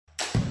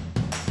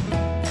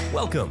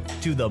Welcome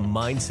to the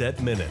Mindset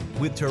Minute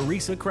with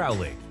Teresa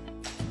Crowley.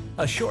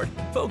 A short,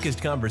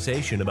 focused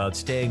conversation about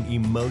staying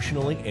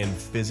emotionally and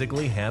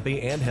physically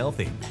happy and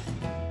healthy.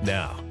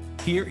 Now,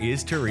 here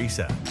is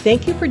Teresa.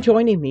 Thank you for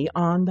joining me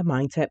on the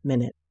Mindset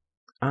Minute.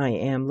 I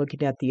am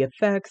looking at the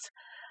effects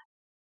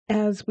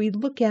as we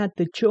look at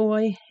the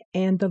joy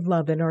and the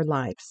love in our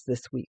lives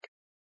this week.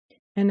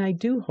 And I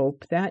do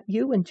hope that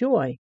you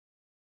enjoy.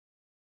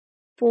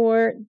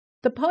 For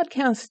the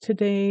podcast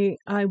today,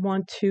 I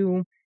want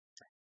to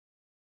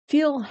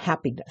feel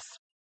happiness.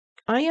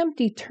 I am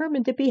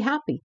determined to be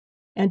happy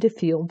and to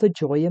feel the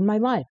joy in my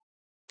life.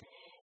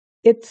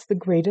 It's the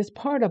greatest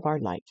part of our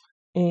life,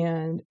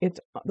 and it's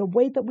the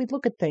way that we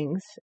look at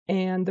things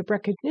and the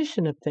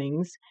recognition of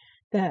things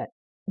that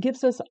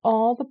gives us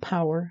all the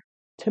power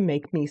to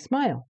make me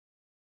smile.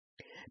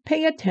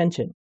 Pay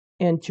attention,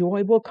 and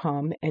joy will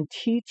come and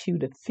teach you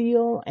to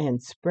feel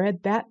and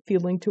spread that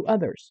feeling to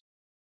others.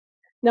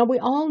 Now, we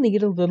all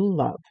need a little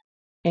love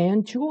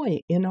and joy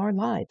in our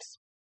lives.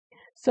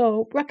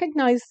 So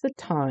recognize the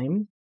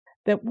time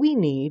that we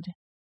need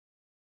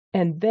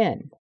and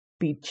then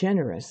be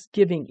generous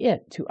giving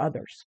it to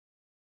others.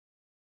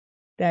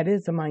 That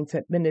is a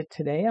Mindset Minute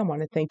today. I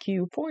want to thank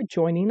you for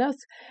joining us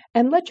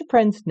and let your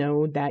friends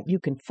know that you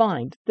can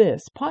find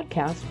this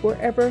podcast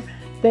wherever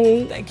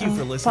they Thank you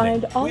for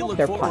listening. find all We of look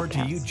their forward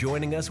podcasts. to you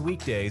joining us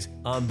weekdays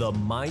on the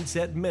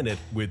Mindset Minute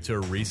with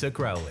Teresa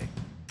Crowley.